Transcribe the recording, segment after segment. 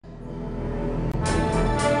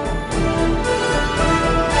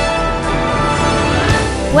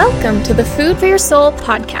Welcome to the Food for Your Soul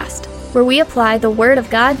podcast, where we apply the Word of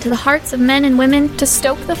God to the hearts of men and women to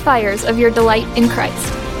stoke the fires of your delight in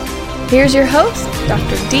Christ. Here's your host,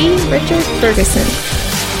 Dr. D. Richard Ferguson.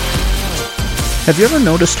 Have you ever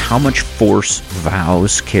noticed how much force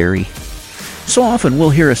vows carry? So often we'll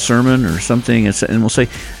hear a sermon or something and we'll say,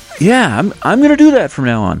 yeah, I'm going to do that from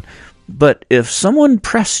now on. But if someone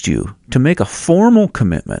pressed you to make a formal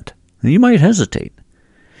commitment, you might hesitate.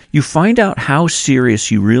 You find out how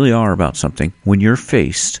serious you really are about something when you're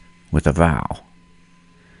faced with a vow.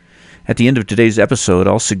 At the end of today's episode,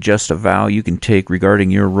 I'll suggest a vow you can take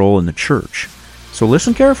regarding your role in the church. So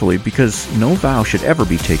listen carefully, because no vow should ever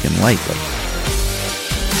be taken lightly.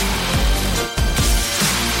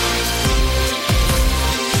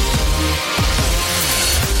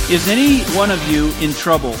 Is any one of you in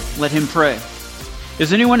trouble? Let him pray.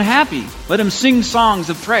 Is anyone happy? Let him sing songs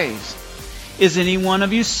of praise. Is any one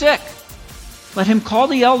of you sick? Let him call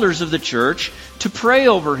the elders of the church to pray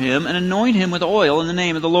over him and anoint him with oil in the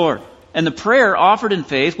name of the Lord. And the prayer offered in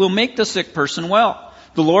faith will make the sick person well.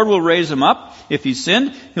 The Lord will raise him up. If he's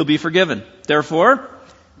sinned, he'll be forgiven. Therefore,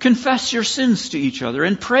 confess your sins to each other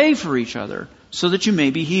and pray for each other so that you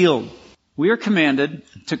may be healed. We are commanded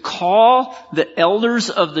to call the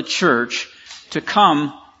elders of the church to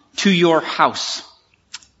come to your house.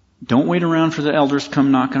 Don't wait around for the elders to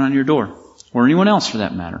come knocking on your door, or anyone else for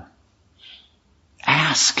that matter.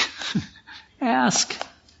 Ask. Ask.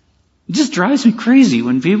 It just drives me crazy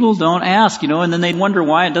when people don't ask, and then they wonder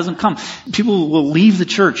why it doesn't come. People will leave the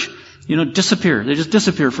church, disappear. They just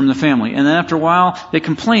disappear from the family. And then after a while, they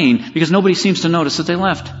complain because nobody seems to notice that they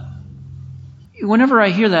left. Whenever I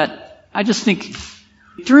hear that, I just think,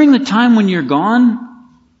 during the time when you're gone,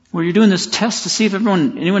 where you're doing this test to see if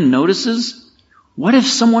anyone notices, what if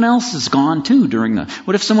someone else is gone too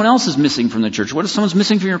what if someone else is missing from the church? What if someone's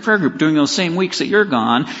missing from your prayer group during those same weeks that you're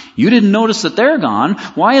gone? You didn't notice that they're gone.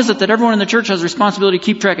 Why is it that everyone in the church has the responsibility to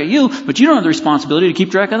keep track of you, but you don't have the responsibility to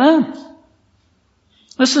keep track of them?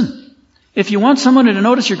 Listen, if you want someone to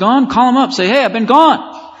notice you're gone, call them up. Say, hey, I've been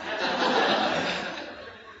gone.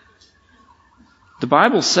 The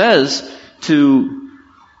Bible says to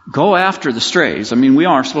go after the strays. We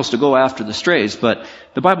are supposed to go after the strays, but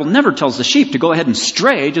the Bible never tells the sheep to go ahead and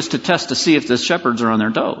stray just to test to see if the shepherds are on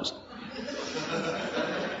their toes.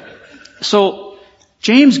 So,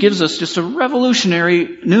 James gives us just a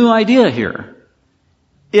revolutionary new idea here.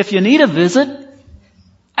 If you need a visit,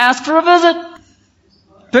 ask for a visit.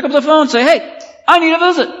 Pick up the phone and say, hey, I need a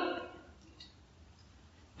visit.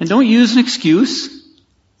 And don't use an excuse.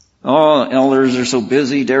 Oh, elders are so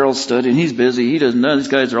busy. Daryl's studying. He's busy. He doesn't know. These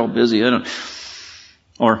guys are all busy.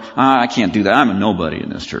 I can't do that. I'm a nobody in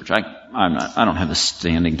this church. I don't have the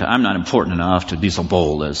standing I'm not important enough to be so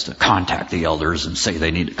bold as to contact the elders and say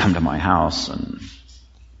they need to come to my house. And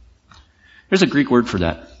there's a Greek word for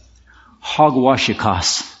that.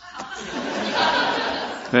 Hogwashikos.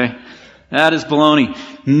 Okay? That is baloney.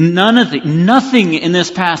 Nothing in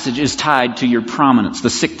this passage is tied to your prominence,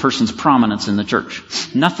 the sick person's prominence in the church.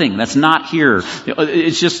 Nothing. That's not here.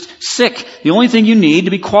 It's just sick. The only thing you need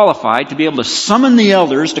to be qualified to be able to summon the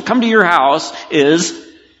elders to come to your house is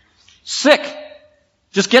sick.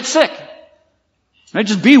 Just get sick. Right?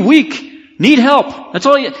 Just be weak. Need help. That's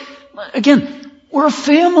all you... Again, we're a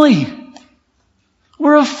family.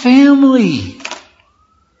 We're a family.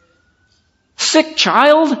 Sick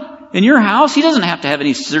child in your house, he doesn't have to have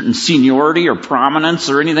any certain seniority or prominence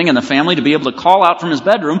or anything in the family to be able to call out from his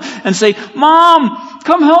bedroom and say, Mom,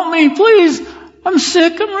 come help me, please. I'm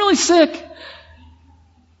sick. I'm really sick.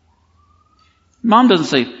 Mom doesn't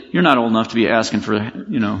say, you're not old enough to be asking for,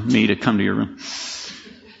 me to come to your room.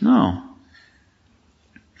 No.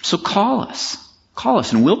 So call us. Call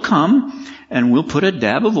us and we'll come and we'll put a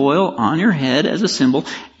dab of oil on your head as a symbol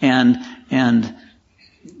and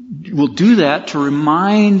we'll do that to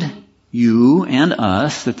remind you and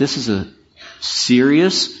us that this is a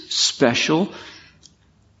serious, special,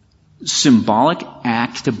 symbolic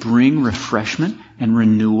act to bring refreshment and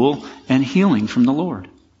renewal and healing from the Lord.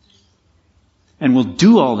 And we'll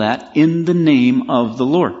do all that in the name of the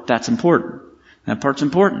Lord. That's important. That part's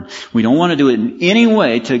important. We don't want to do it in any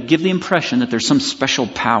way to give the impression that there's some special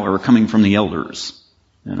power coming from the elders.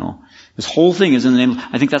 This whole thing is in the name.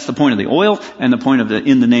 I think that's the point of the oil and the point of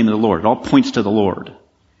in the name of the Lord. It all points to the Lord.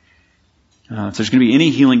 If there's going to be any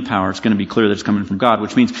healing power, it's going to be clear that it's coming from God,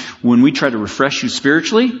 which means when we try to refresh you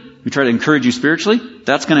spiritually, we try to encourage you spiritually,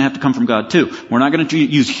 that's going to have to come from God too. We're not going to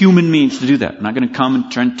use human means to do that. We're not going to come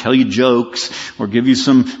and try and tell you jokes or give you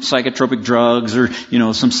some psychotropic drugs or,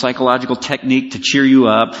 some psychological technique to cheer you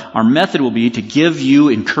up. Our method will be to give you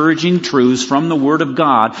encouraging truths from the Word of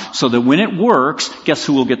God so that when it works, guess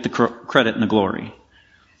who will get the credit and the glory?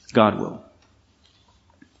 God will.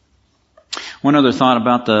 One other thought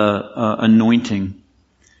about the anointing,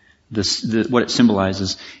 what it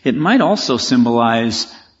symbolizes. It might also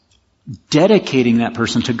symbolize dedicating that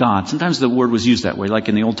person to God. Sometimes the word was used that way, like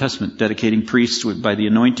in the Old Testament, dedicating priests by the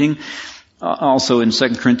anointing. Also in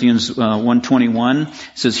 2 Corinthians 1:21, it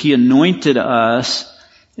says, He anointed us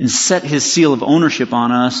and set His seal of ownership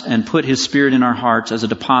on us and put His Spirit in our hearts as a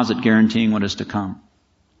deposit guaranteeing what is to come.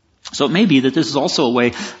 So it may be that this is also a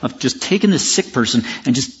way of just taking this sick person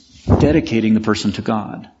and just dedicating the person to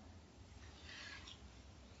God.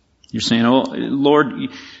 You're saying, oh, Lord,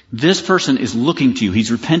 this person is looking to you.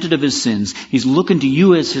 He's repented of his sins. He's looking to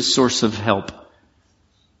you as his source of help.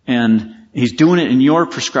 And he's doing it in your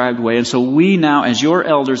prescribed way. And so we now, as your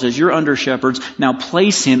elders, as your under-shepherds, now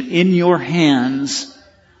place him in your hands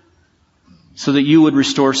so that you would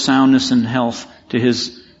restore soundness and health to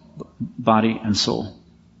his body and soul.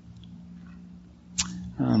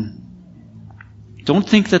 Don't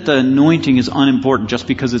think that the anointing is unimportant just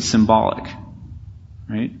because it's symbolic.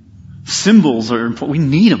 Right? Symbols are important. We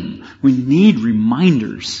need them. We need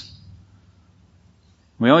reminders.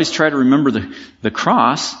 We always try to remember the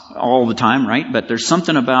cross all the time, right? But there's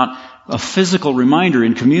something about a physical reminder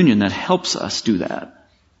in communion that helps us do that.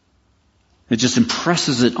 It just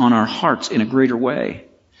impresses it on our hearts in a greater way.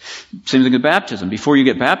 Same thing with baptism. Before you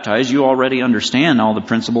get baptized, you already understand all the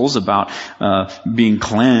principles about being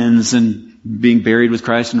cleansed and being buried with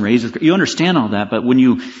Christ and raised with Christ. You understand all that, but when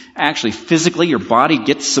you actually physically, your body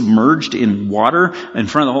gets submerged in water in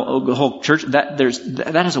front of the whole church, that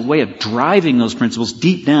has a way of driving those principles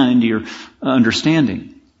deep down into your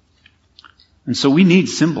understanding. And so we need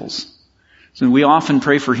symbols. So we often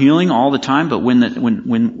pray for healing all the time, but when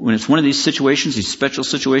it's one of these situations, these special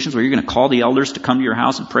situations where you're going to call the elders to come to your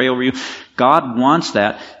house and pray over you, God wants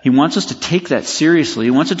that. He wants us to take that seriously.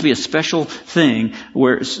 He wants it to be a special thing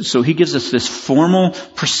so He gives us this formal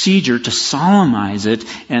procedure to solemnize it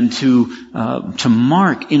and to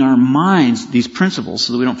mark in our minds these principles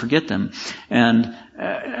so that we don't forget them. And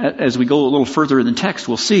as we go a little further in the text,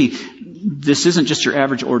 we'll see this isn't just your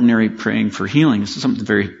average ordinary praying for healing. This is something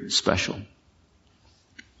very special.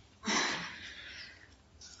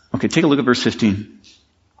 Okay, take a look at verse 15.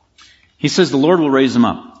 He says, the Lord will raise them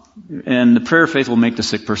up, and the prayer of faith will make the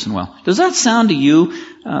sick person well. Does that sound to you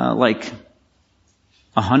like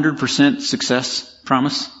 100% success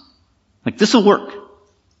promise? Like this will work.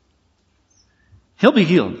 He'll be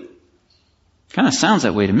healed. Kind of sounds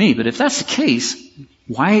that way to me, but if that's the case,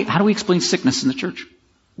 how do we explain sickness in the church?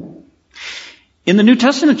 In the New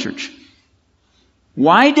Testament church,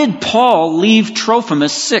 why did Paul leave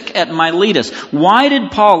Trophimus sick at Miletus? Why did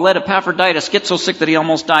Paul let Epaphroditus get so sick that he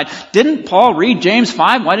almost died? Didn't Paul read James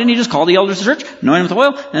 5? Why didn't he just call the elders of the church, anoint him with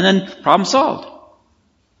oil, and then problem solved?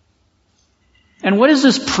 And what is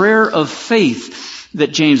this prayer of faith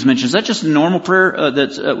that James mentions? Is that just a normal prayer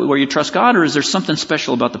where you trust God, or is there something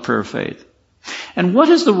special about the prayer of faith? And what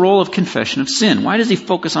is the role of confession of sin? Why does he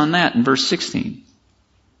focus on that in verse 16?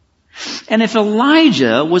 And if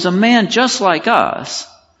Elijah was a man just like us,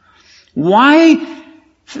 why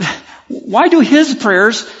do his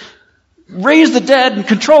prayers raise the dead and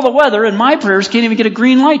control the weather, and my prayers can't even get a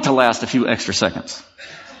green light to last a few extra seconds?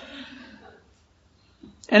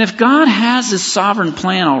 And if God has His sovereign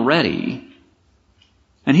plan already,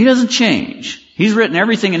 and He doesn't change, He's written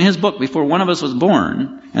everything in His book before one of us was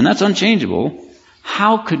born, and that's unchangeable,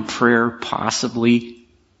 how could prayer possibly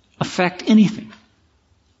affect anything?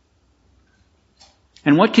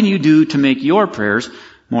 And what can you do to make your prayers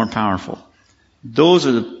more powerful? Those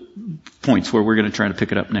are the points where we're going to try to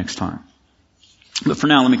pick it up next time. But for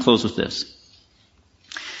now, let me close with this.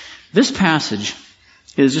 This passage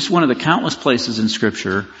is just one of the countless places in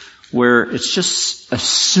Scripture where it's just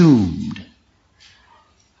assumed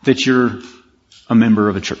that you're a member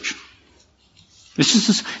of a church. It's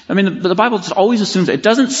just, the Bible just always assumes that. It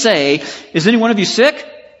doesn't say, is any one of you sick?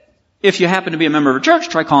 If you happen to be a member of a church,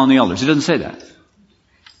 try calling the elders. It doesn't say that.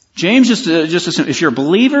 James just assumes, if you're a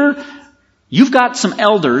believer, you've got some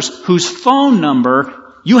elders whose phone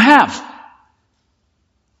number you have.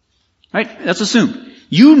 Right? That's assumed.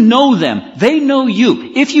 You know them. They know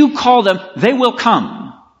you. If you call them, they will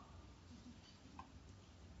come.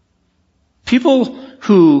 People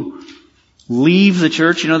who leave the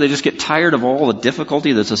church, they just get tired of all the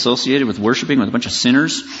difficulty that's associated with worshiping with a bunch of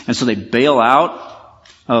sinners, and so they bail out.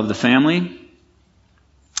 of the family.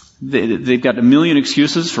 They've got a million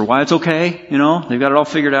excuses for why it's okay. They've got it all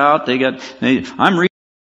figured out. I'm reading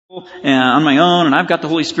on my own, and I've got the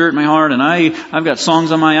Holy Spirit in my heart, and I've got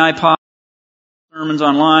songs on my iPod, sermons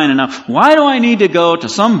online, and now why do I need to go to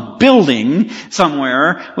some building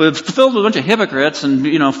somewhere filled with a bunch of hypocrites and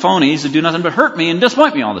phonies that do nothing but hurt me and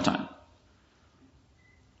disappoint me all the time?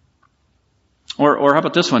 Or how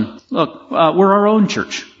about this one? Look, we're our own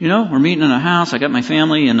church. We're meeting in a house. I got my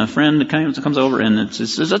family and a friend that comes over, and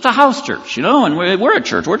it's a house church. And we're a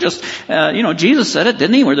church. We're just, Jesus said it,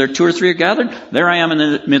 didn't he? Where there 2 or 3 are gathered, there I am in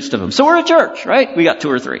the midst of them. So we're a church, right? We got 2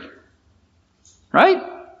 or 3, right?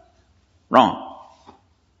 Wrong.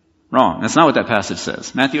 That's not what that passage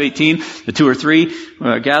says. Matthew 18, the 2 or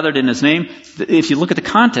 3 gathered in His name. If you look at the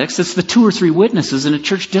context, it's the 2 or 3 witnesses in a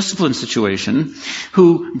church discipline situation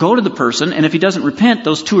who go to the person, and if he doesn't repent,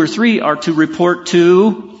 those 2 or 3 are to report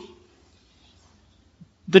to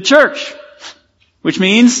the church, which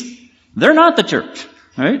means they're not the church,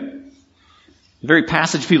 right? The very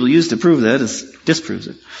passage people use to prove that disproves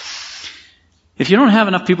it. If you don't have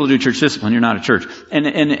enough people to do church discipline, you're not a church. And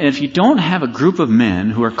if you don't have a group of men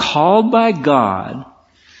who are called by God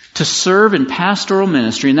to serve in pastoral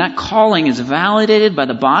ministry, and that calling is validated by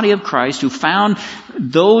the body of Christ, who found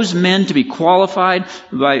those men to be qualified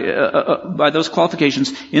by those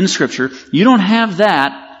qualifications in Scripture, you don't have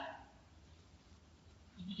that,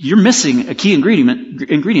 you're missing a key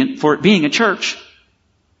ingredient for it being a church.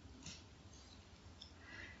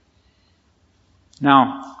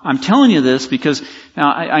 Now, I'm telling you this because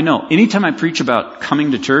now I know anytime I preach about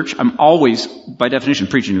coming to church, I'm always, by definition,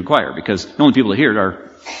 preaching to the choir, because the only people that hear it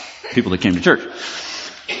are people that came to church.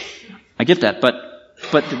 I get that, but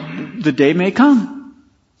the day may come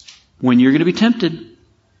when you're going to be tempted.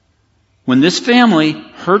 When this family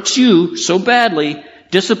hurts you so badly,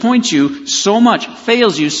 disappoints you so much,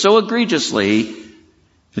 fails you so egregiously,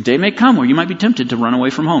 the day may come where you might be tempted to run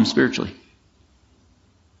away from home spiritually.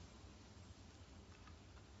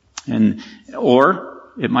 Or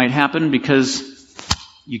it might happen because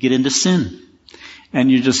you get into sin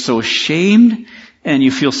and you're just so ashamed and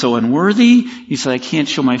you feel so unworthy. You say, I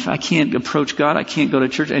can't approach God. I can't go to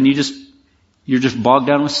church. And you're just bogged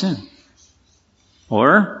down with sin.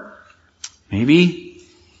 Or maybe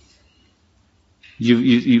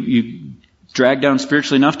you drag down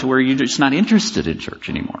spiritually enough to where you're just not interested in church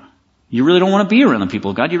anymore. You really don't want to be around the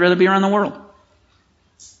people of God. You'd rather be around the world.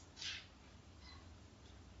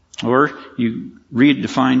 Or you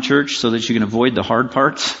redefine church so that you can avoid the hard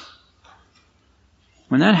parts.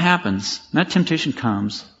 When that happens, when that temptation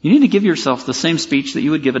comes, you need to give yourself the same speech that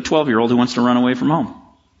you would give a 12-year-old who wants to run away from home.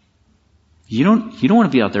 You don't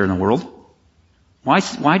want to be out there in the world.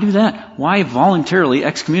 Why do that? Why voluntarily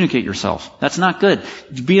excommunicate yourself? That's not good.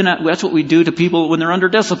 That's what we do to people when they're under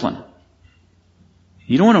discipline.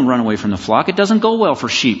 You don't want to run away from the flock. It doesn't go well for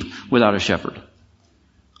sheep without a shepherd.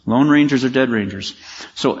 Lone rangers are dead rangers.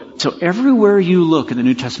 So everywhere you look in the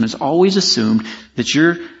New Testament, it's always assumed that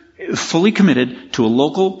you're fully committed to a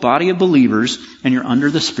local body of believers and you're under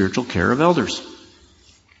the spiritual care of elders.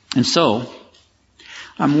 And so,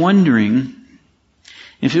 I'm wondering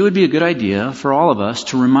if it would be a good idea for all of us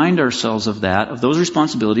to remind ourselves of those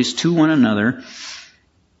responsibilities to one another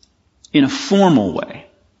in a formal way,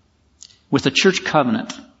 with a church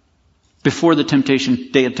covenant, before the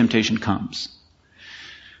day of temptation comes.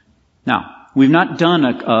 Now, we've not done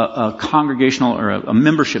a congregational or a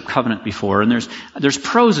membership covenant before, and there's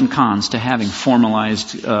pros and cons to having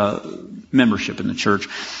formalized membership in the church.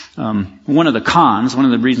 One of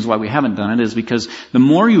the reasons why we haven't done it is because the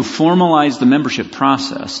more you formalize the membership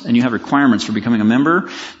process and you have requirements for becoming a member,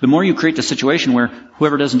 the more you create the situation where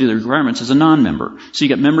whoever doesn't do the requirements is a non-member. So you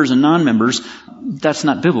get members and non-members. That's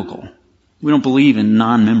not biblical. We don't believe in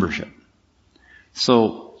non-membership.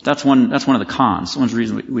 So that's one of the cons. One of the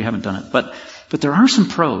reasons we haven't done it. But there are some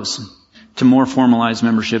pros to more formalized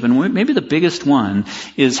membership, and maybe the biggest one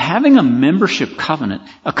is having a membership covenant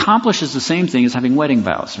accomplishes the same thing as having wedding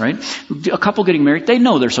vows, right? A couple getting married, they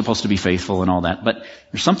know they're supposed to be faithful and all that, but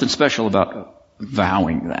there's something special about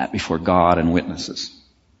vowing that before God and witnesses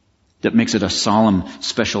that makes it a solemn,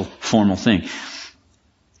 special, formal thing.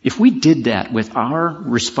 If we did that with our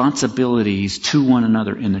responsibilities to one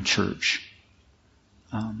another in the church,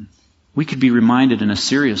 we could be reminded in a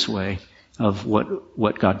serious way of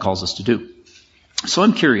what God calls us to do. So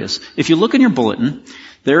I'm curious. If you look in your bulletin,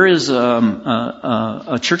 there is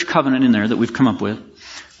a church covenant in there that we've come up with,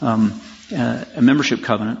 a membership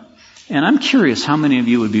covenant. And I'm curious how many of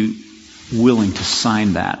you would be willing to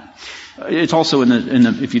sign that. It's also in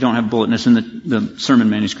the if you don't have a bulletin, it's in the sermon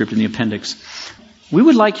manuscript in the appendix. We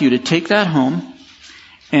would like you to take that home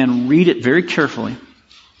and read it very carefully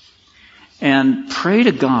and pray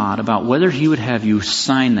to God about whether He would have you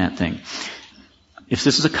sign that thing. If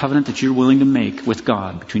this is a covenant that you're willing to make with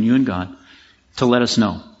God, between you and God, to let us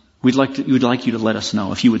know. We'd like you to let us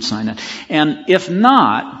know if you would sign that. And if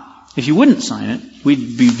not, if you wouldn't sign it,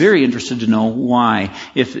 we'd be very interested to know why.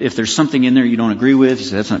 If there's something in there you don't agree with, you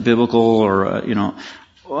say that's not biblical, or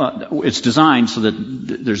it's designed so that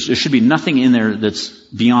there should be nothing in there that's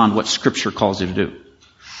beyond what Scripture calls you to do.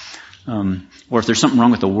 Or if there's something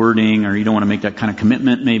wrong with the wording, or you don't want to make that kind of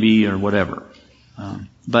commitment, maybe, or whatever.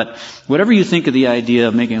 But whatever you think of the idea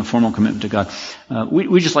of making a formal commitment to God,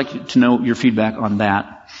 we just like to know your feedback on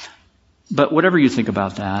that. But whatever you think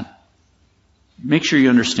about that, make sure you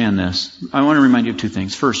understand this. I want to remind you of two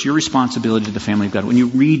things. First, your responsibility to the family of God. When you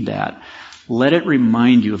read that, let it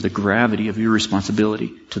remind you of the gravity of your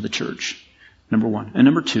responsibility to the church. Number one. And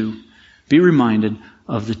number two, be reminded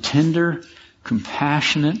of the tender,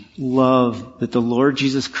 compassionate love that the Lord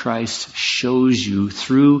Jesus Christ shows you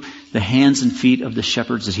through the hands and feet of the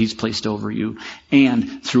shepherds that He's placed over you,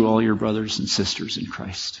 and through all your brothers and sisters in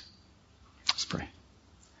Christ. Let's pray.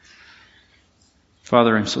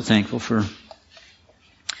 Father, I'm so thankful for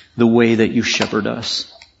the way that you shepherd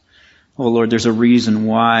us. Oh Lord, there's a reason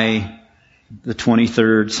why the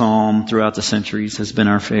 23rd Psalm throughout the centuries has been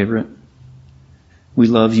our favorite. We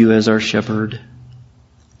love you as our shepherd.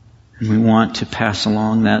 And we want to pass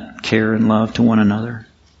along that care and love to one another.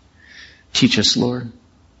 Teach us, Lord,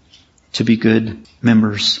 to be good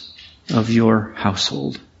members of your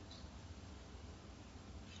household.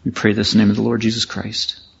 We pray this in the name of the Lord Jesus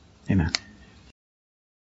Christ. Amen.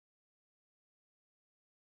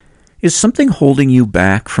 Is something holding you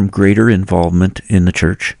back from greater involvement in the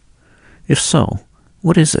church? If so,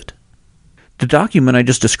 what is it? The document I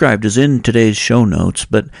just described is in today's show notes,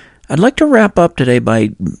 but I'd like to wrap up today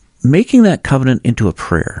by making that covenant into a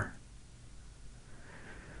prayer.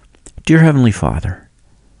 Dear Heavenly Father,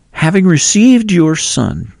 having received your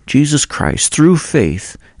Son, Jesus Christ, through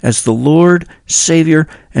faith as the Lord, Savior,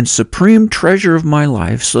 and supreme treasure of my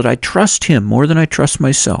life, so that I trust Him more than I trust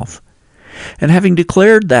myself, and having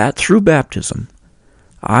declared that through baptism,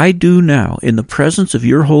 I do now, in the presence of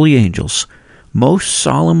your holy angels, most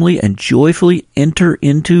solemnly and joyfully enter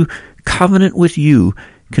into covenant with you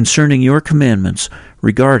concerning your commandments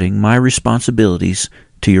regarding my responsibilities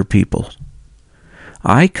to your people.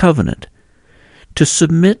 I covenant to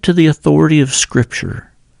submit to the authority of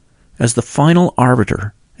Scripture as the final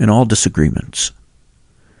arbiter in all disagreements,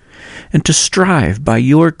 and to strive by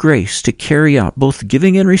your grace to carry out both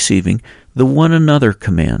giving and receiving the one another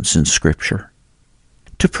commands in Scripture,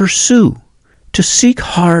 to pursue, to seek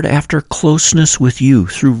hard after closeness with you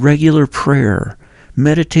through regular prayer,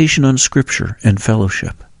 meditation on Scripture, and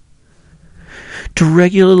fellowship, to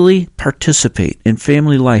regularly participate in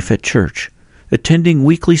family life at church, attending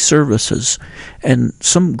weekly services and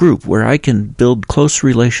some group where I can build close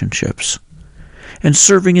relationships, and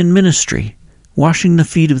serving in ministry, washing the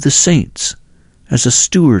feet of the saints as a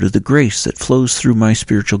steward of the grace that flows through my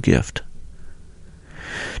spiritual gift,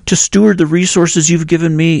 to steward the resources you've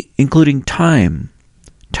given me, including time,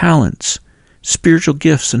 talents, spiritual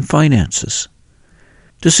gifts, and finances.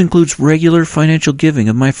 This includes regular financial giving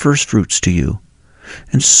of my first fruits to you,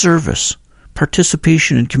 and service,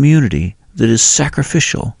 participation in community that is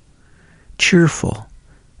sacrificial, cheerful,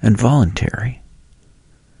 and voluntary.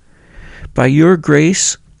 By your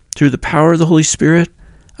grace, through the power of the Holy Spirit,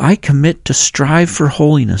 I commit to strive for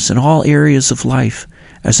holiness in all areas of life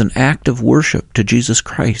as an act of worship to Jesus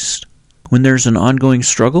Christ. When there's an ongoing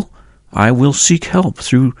struggle, I will seek help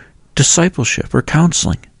through discipleship or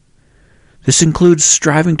counseling. This includes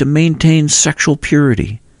striving to maintain sexual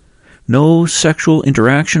purity, no sexual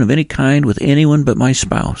interaction of any kind with anyone but my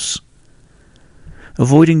spouse,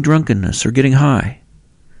 avoiding drunkenness or getting high,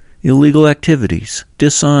 illegal activities,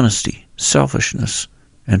 dishonesty, selfishness,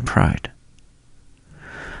 and pride.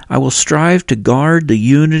 I will strive to guard the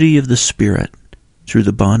unity of the Spirit through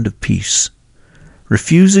the bond of peace,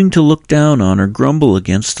 refusing to look down on or grumble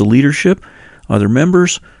against the leadership, other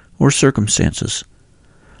members, or circumstances.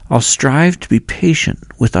 I'll strive to be patient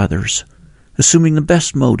with others, assuming the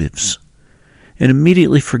best motives, and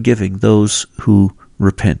immediately forgiving those who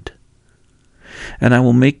repent. And I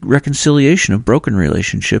will make reconciliation of broken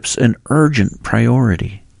relationships an urgent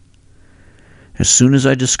priority. As soon as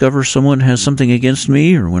I discover someone has something against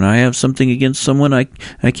me, or when I have something against someone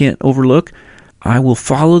I can't overlook, I will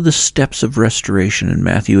follow the steps of restoration in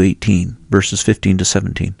Matthew 18, verses 15 to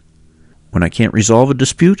 17. When I can't resolve a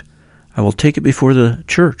dispute, I will take it before the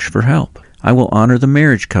church for help. I will honor the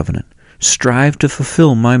marriage covenant, strive to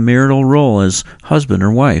fulfill my marital role as husband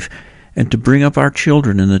or wife, and to bring up our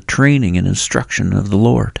children in the training and instruction of the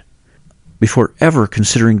Lord. Before ever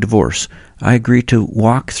considering divorce, I agree to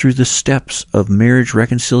walk through the steps of marriage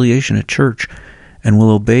reconciliation at church and will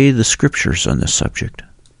obey the Scriptures on this subject.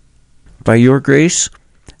 By your grace,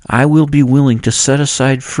 I will be willing to set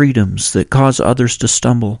aside freedoms that cause others to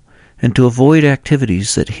stumble and to avoid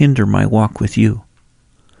activities that hinder my walk with you.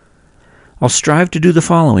 I'll strive to do the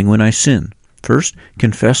following when I sin. First,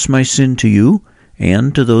 confess my sin to you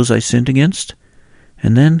and to those I sinned against,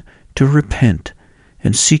 and then to repent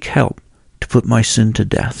and seek help to put my sin to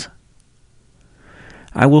death.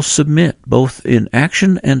 I will submit both in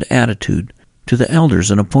action and attitude to the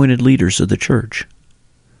elders and appointed leaders of the church.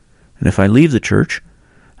 And if I leave the church,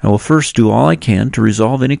 I will first do all I can to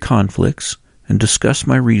resolve any conflicts and discuss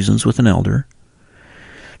my reasons with an elder,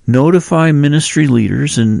 notify ministry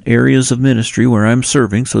leaders in areas of ministry where I'm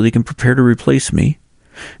serving so they can prepare to replace me,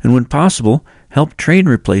 and when possible, help train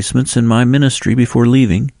replacements in my ministry before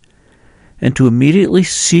leaving, and to immediately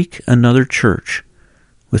seek another church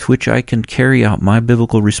with which I can carry out my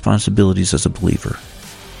biblical responsibilities as a believer.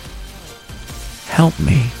 Help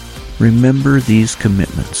me remember these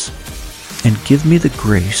commitments and give me the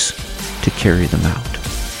grace to carry them out.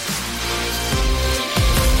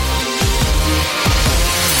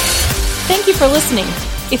 Thank you for listening.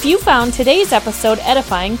 If you found today's episode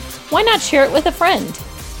edifying, why not share it with a friend?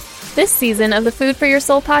 This season of the Food for Your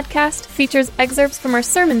Soul podcast features excerpts from our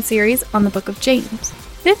sermon series on the book of James.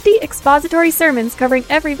 50 expository sermons covering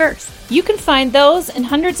every verse. You can find those and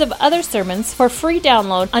hundreds of other sermons for free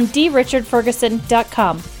download on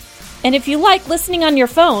drichardferguson.com. And if you like listening on your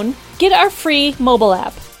phone, get our free mobile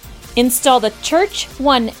app. Install the Church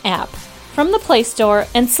One app from the Play Store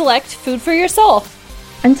and select Food for Your Soul.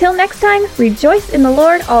 Until next time, rejoice in the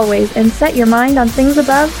Lord always and set your mind on things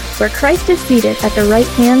above, where Christ is seated at the right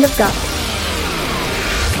hand of God.